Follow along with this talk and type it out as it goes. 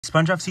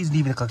SpongeBob Season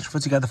DVD collection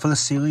puts together for the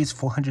series,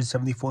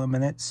 474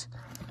 minutes.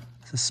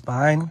 It's the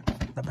spine,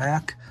 the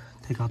back.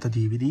 Take out the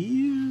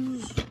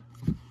DVDs.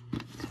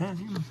 Okay.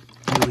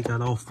 Here we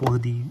got all three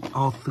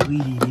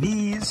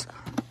DVDs.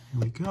 Here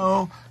we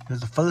go.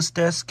 There's the first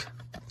disc.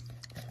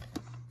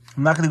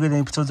 I'm not going to get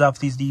any episodes off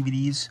these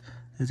DVDs.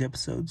 There's the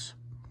episodes.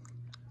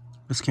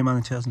 This came out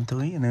in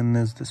 2003, and then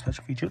there's the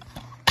special feature.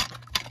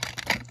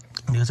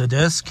 There's a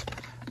disc.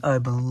 I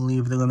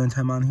believe the running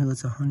time on here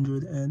is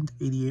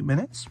 188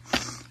 minutes.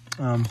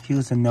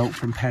 Here's a note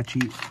from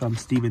Patchy from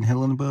Steven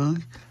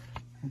Hillenberg.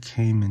 It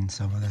came in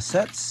some of the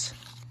sets.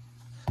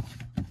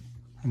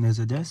 And there's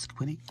a disc.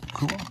 Pretty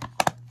cool.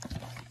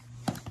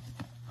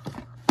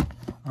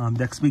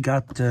 Next we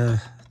got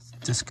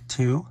disc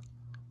 2.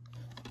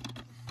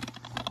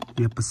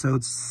 The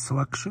episode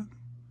selection.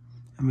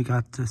 And we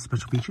got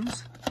special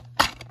features.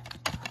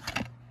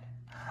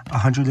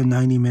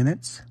 190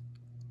 minutes.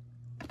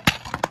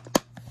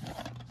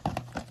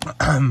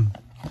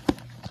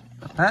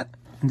 That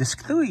and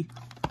disc 3.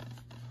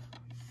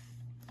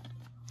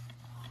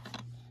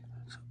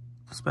 So,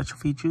 special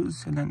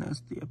features, and then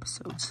there's the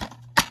episodes.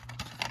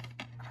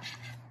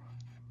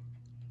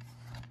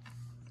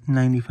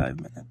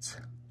 95 minutes.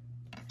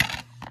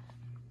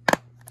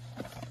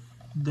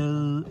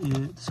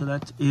 So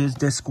that is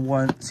disc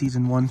 1,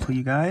 season 1 for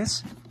you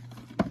guys.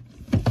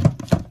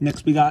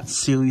 Next we got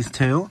series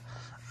 2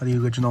 of the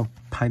original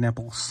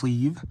pineapple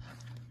sleeve.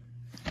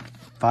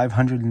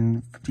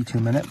 552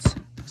 minutes.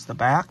 There's the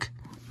back.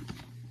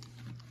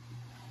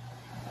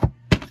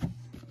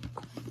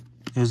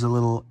 There's a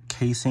little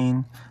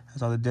casing.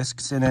 Has all the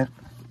discs in it.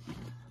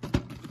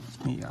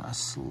 Let me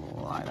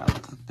slide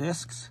out the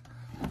discs.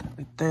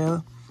 Right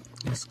there.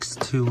 Discs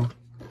 2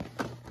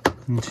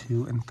 and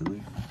 2 and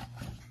 3.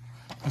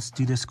 Let's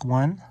do disc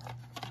 1.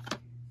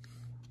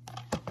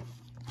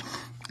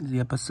 The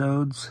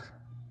episodes,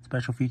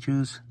 special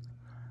features,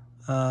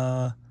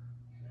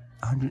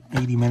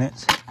 180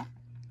 minutes.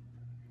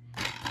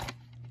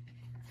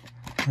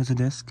 There's a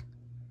disc.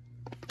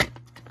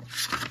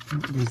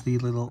 There's the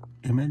little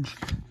image.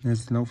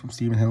 There's the note from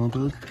Steven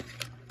Hillenberg.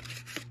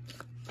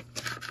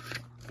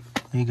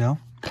 There you go.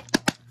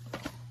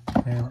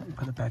 Okay, let me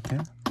put it back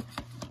in.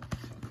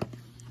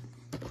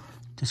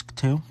 Disc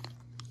 2.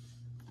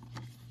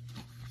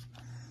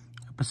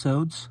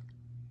 Episodes.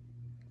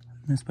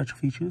 And then special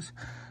features.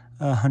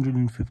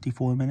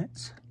 154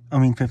 minutes.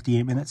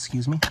 58 minutes,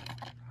 excuse me.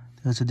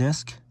 There's a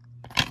disc.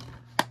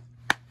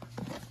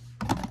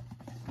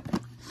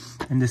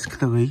 And disc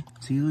 3,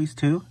 series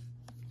 2.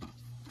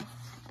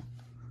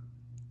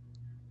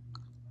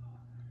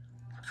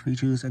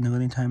 Features, and the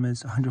running time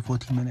is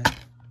 114 minutes.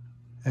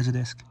 There's a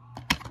disc.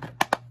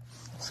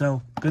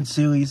 So, good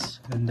series,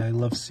 and I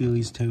love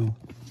series 2.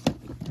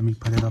 Let me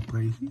put it up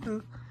right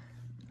here.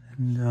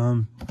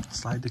 And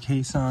slide the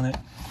case on it.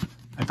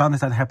 I found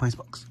this at Half Price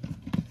Books.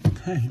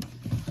 Okay.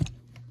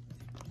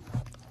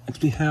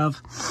 Next we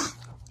have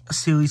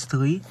series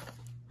 3,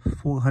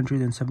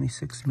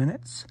 476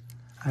 minutes.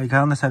 I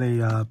got this at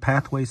a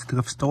Pathways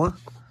thrift store.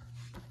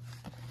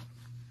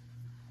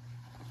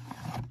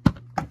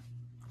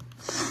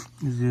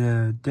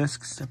 The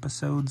discs,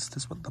 episodes,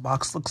 this is what the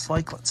box looks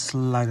like. Let's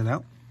slide it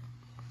out.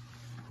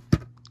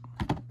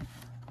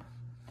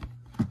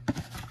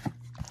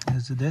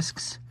 Here's the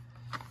discs.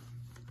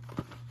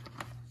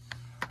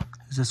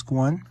 Here's disc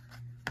 1.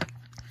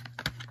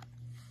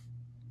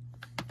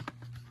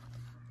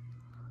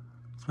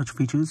 Special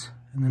features,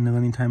 and then the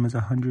running time is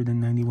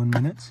 191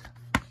 minutes.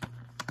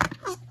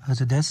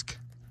 Here's a disc.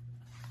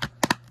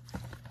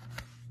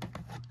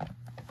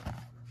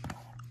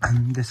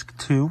 And disc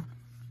 2.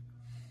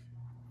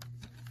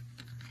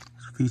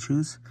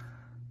 Features.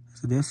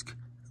 There's a disc.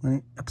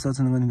 Episodes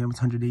in the running time is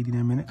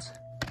 189 minutes.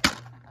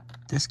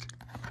 Disc.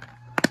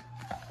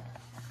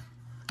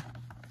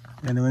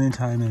 And the running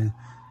time is,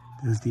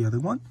 there's the other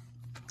one.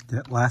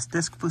 That last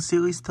disc for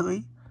series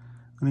 3.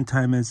 Running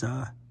time is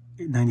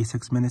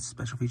 96 minutes.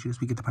 Special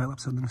features. We get the pilot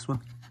episode in this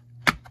one.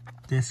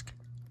 Disc.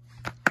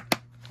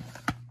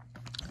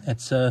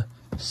 That's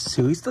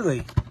series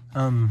 3.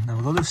 Now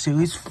we'll go to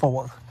series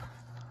 4.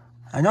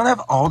 I don't have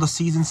all the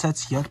season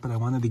sets yet, but I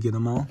wanted to get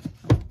them all.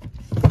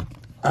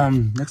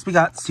 Next we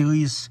got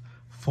series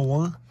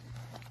 4.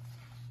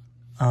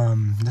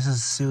 This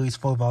is series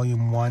 4,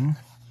 volume 1.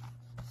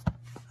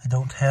 I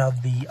don't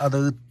have the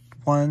other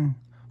one,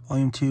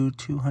 volume 2,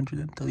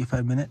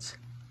 235 minutes.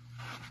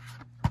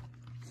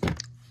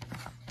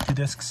 2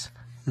 discs.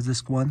 Here's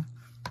disc 1.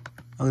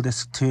 Oh,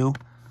 disc 2.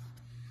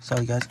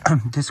 Sorry guys.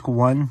 Disc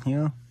 1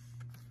 here.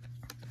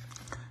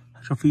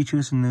 Special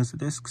features, and there's the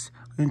discs.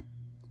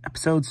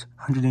 Episodes,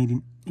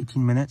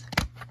 118 minutes.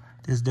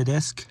 There's the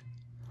disc.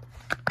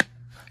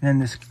 And then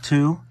disc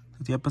 2,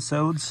 the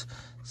episodes,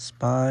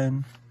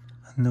 spine,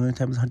 and the running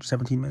time is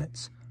 117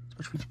 minutes.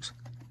 Special features.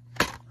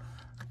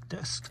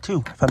 Disc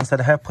 2. I found this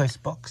at a Half Price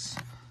Books,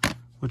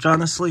 which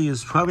honestly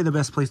is probably the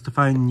best place to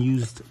find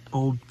used,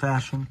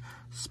 old-fashioned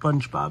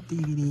SpongeBob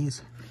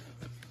DVDs.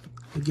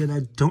 Again,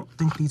 I don't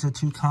think these are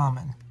too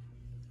common.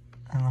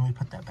 And let me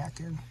put that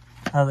back in.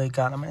 Oh, they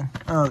got them in.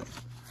 Oh,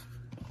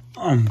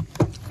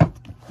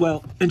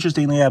 Well,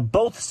 interestingly, I have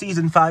both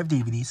Season 5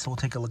 DVDs, so we'll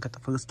take a look at the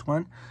first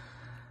one.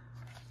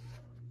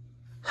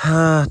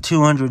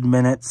 200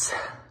 minutes.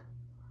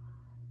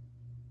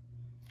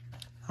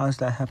 How does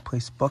that have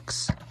place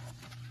books?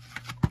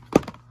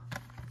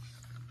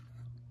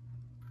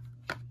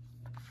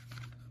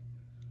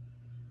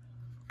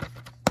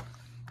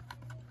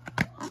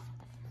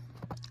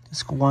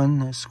 Disc 1,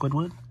 there's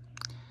Squidward.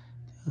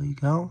 There you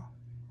go.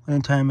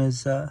 Running time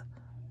is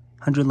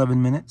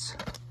 111 minutes.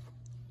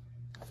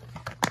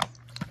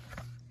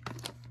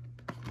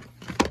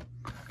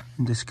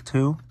 And disc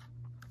 2.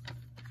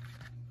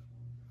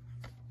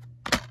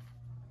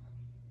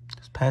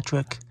 There's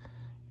Patrick.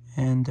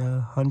 And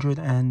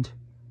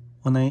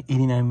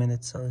 189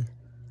 minutes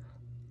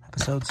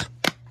episodes.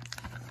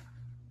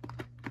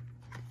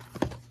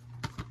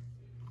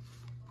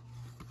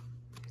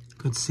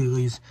 Good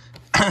series.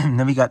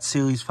 Then we got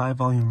Series 5,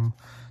 Volume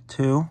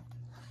 2.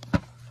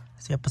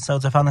 That's the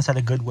episodes. I found this at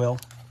a Goodwill,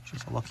 which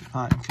is a lucky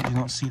find because you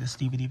don't see this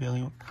DVD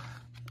value.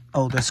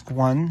 Oh, disc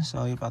 1.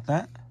 Sorry about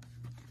that.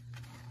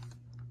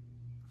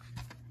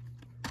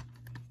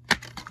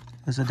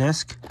 There's a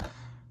disc.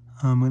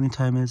 Running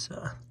time is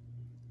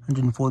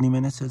 140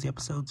 minutes. There's the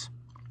episodes.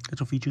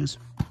 Special features.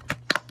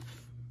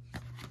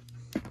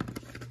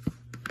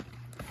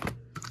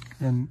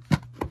 And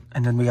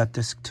then we got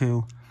disc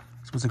 2.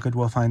 This was a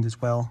Goodwill find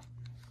as well.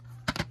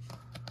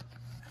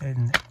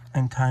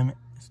 And time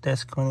is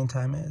disc. Running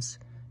time is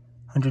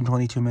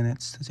 122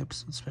 minutes. There's the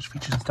episodes, special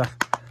features and stuff.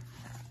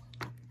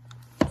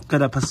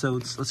 Good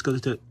episodes. Let's go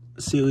to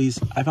series.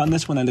 I found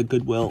this one at a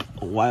Goodwill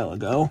a while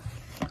ago.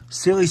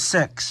 Series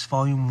 6,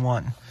 Volume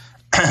 1.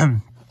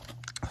 Like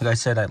I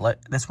said,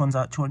 this one's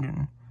out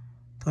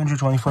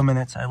 224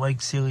 minutes. I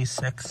like Series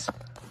 6.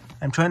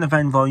 I'm trying to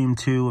find Volume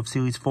 2 of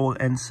Series 4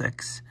 and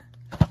 6.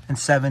 And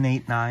 7,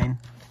 8, 9.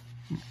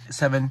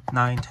 7,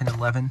 9, 10,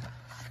 11.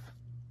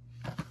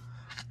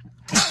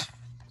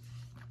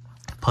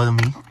 Pardon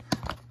me.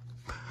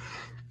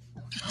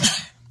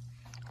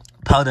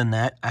 Pardon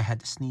that. I had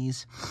to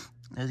sneeze.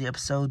 There's the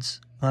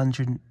episodes.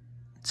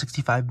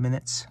 165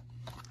 minutes.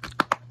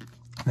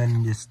 And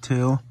then this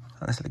 2.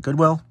 That's at a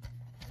Goodwill.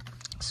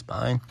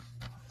 Spine.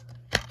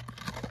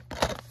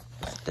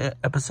 The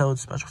episodes,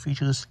 special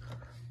features.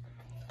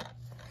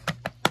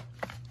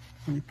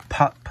 We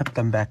put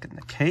them back in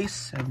the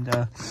case,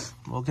 and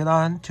we'll get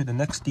on to the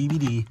next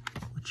DVD,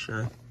 which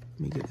let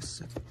me get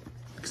this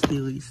next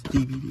series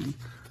DVD.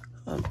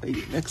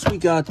 Next we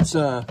got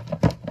the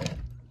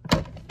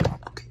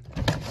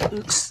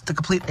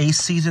complete Ace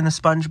season of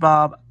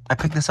SpongeBob. I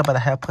picked this up at a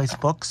Half Price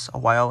Books a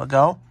while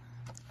ago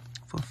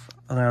for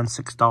around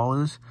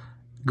 $6.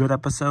 Good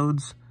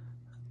episodes.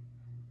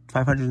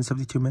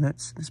 572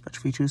 minutes. The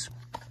special features.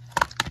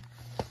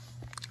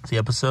 The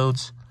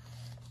episodes.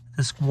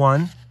 Disc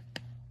 1.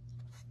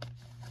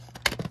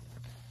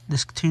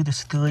 Disc 2,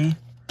 Disc 3.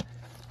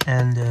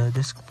 And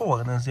Disc 4.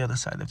 And there's the other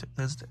side of it.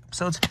 There's the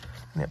episodes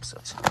and the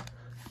episodes.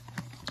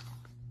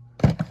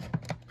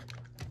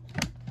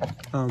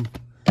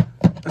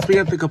 Let's bring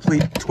up the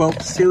complete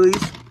 12th series.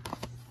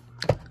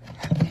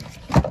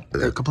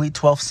 The complete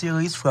 12th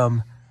series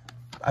from...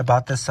 I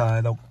bought this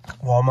at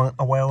Walmart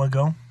a while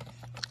ago.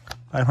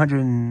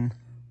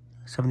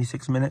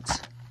 576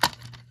 minutes.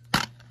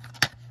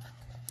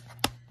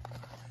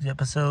 The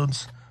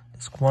episodes.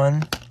 Disc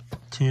 1,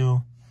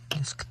 2,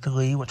 Disc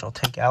 3, which I'll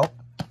take out.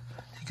 So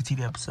you can see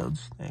the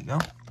episodes. There you go.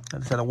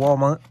 Got this at a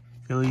Walmart.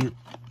 Really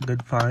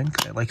good find,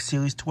 because I like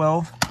Series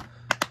 12.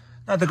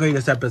 Not the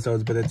greatest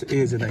episodes, but it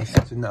is a nice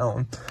season to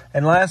own.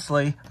 And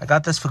lastly, I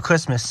got this for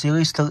Christmas.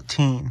 Series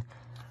 13.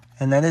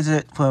 And that is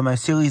it for my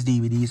series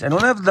DVDs. I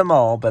don't have them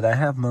all, but I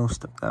have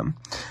most of them.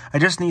 I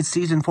just need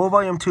Season 4,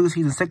 Volume 2,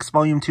 Season 6,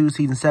 Volume 2,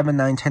 Season 7,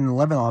 9, 10, and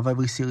 11. I'll have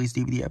every series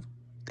DVD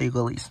they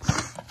release.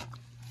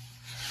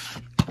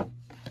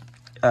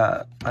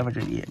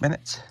 588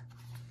 minutes.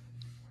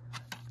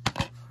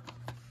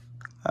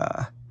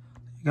 There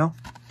you go.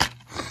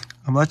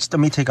 Let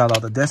me take out all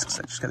the discs.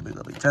 I just gotta be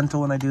really gentle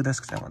when I do this,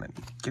 because I want to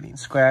be getting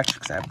scratched,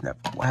 because I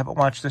haven't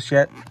watched this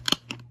yet.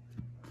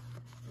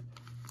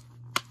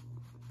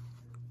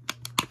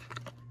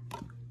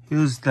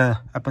 Here's the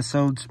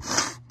episodes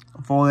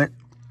for it.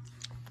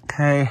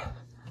 Okay.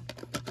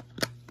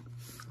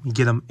 Let me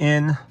get them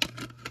in.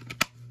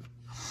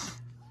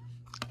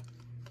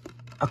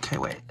 Okay,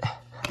 wait.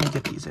 Let me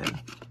get these in.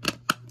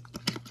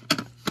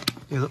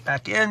 They look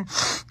back in.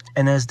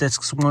 And there's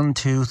discs 1,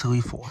 2,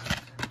 3, 4.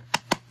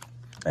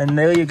 And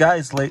there you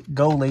guys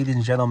go, ladies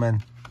and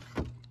gentlemen.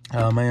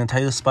 My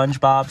entire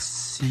SpongeBob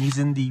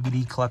season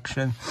DVD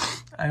collection.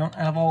 I don't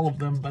have all of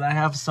them, but I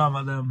have some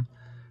of them.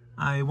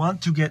 I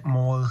want to get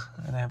more,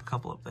 and I have a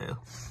couple up there.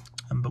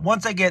 But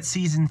once I get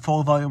Season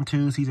 4, Volume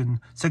 2,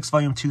 Season 6,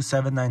 Volume 2,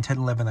 7, 9, 10,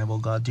 11, I will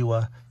do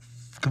a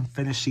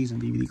finished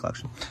season DVD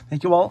collection.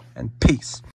 Thank you all, and peace.